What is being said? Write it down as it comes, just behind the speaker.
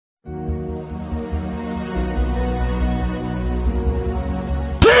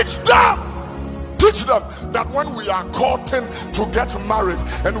Teach them. Teach them that when we are courting to get married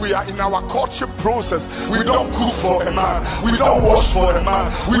and we are in our courtship process, we don't cook for a man, we don't wash for a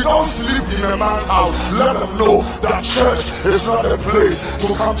man, we don't sleep in a man's house. Let them know that church is not a place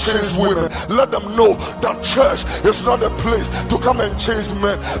to come chase women. Let them know that church is not a place to come and chase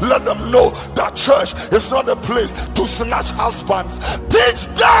men. Let them know that church is not a place to snatch husbands. Teach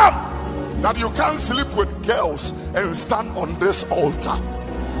them that you can't sleep with girls and stand on this altar.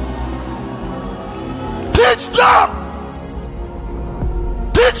 Teach them.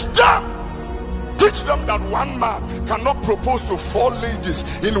 Teach them. Teach them that one man cannot propose to 4 ladies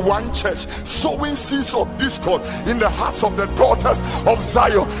in one church, sowing seeds of discord in the hearts of the daughters of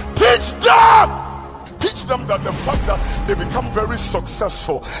Zion. Teach them. Teach them that the fact that they become very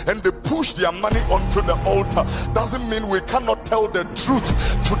successful and they push their money onto the altar doesn't mean we cannot tell the truth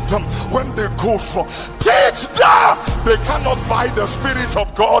to them when they go for. Teach them they cannot buy the Spirit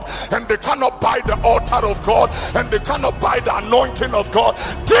of God, and they cannot buy the altar of God, and they cannot buy the anointing of God.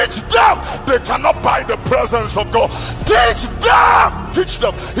 Teach them they cannot buy the presence of God. Teach them. Teach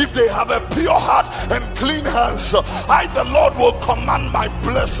them if they have a pure heart and clean hands, I the Lord will command my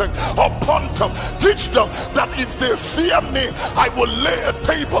blessing upon them. Teach them that if they fear me, I will lay a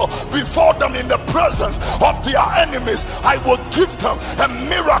table before them in the presence of their enemies. I will give them a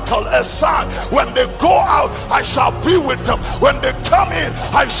miracle, a sign. When they go out, I shall be with them. When they come in,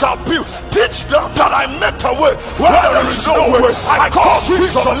 I shall be. Teach them that I make a way where there is no way. I cause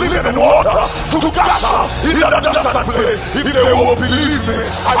streams of living water to gush out in the desert place. If they will believe me,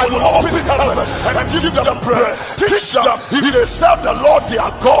 I will open heaven and give them bread. Teach them if they serve the Lord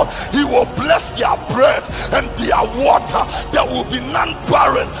their God, He will bless their bread and their water. There will be none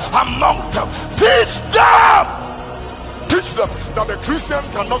barren among them. Teach them. Teach them that the Christians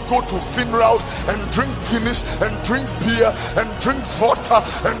cannot go to funerals and drink Guinness and drink beer and drink vodka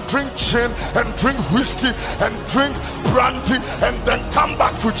and drink gin and drink whiskey and drink brandy and then come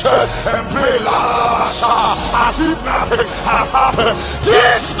back to church and pray as if nothing has happened.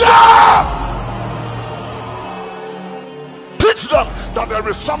 Teach them. Teach them that there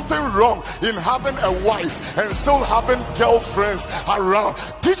is something wrong in having a wife and still having girlfriends around.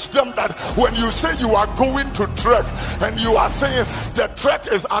 Teach them that when you say you are going to trek and you are saying the trek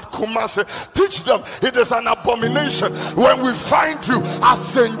is at Kumasi, teach them it is an abomination when we find you at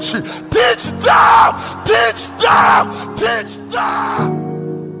Senchi. Teach them. Teach them. Teach them.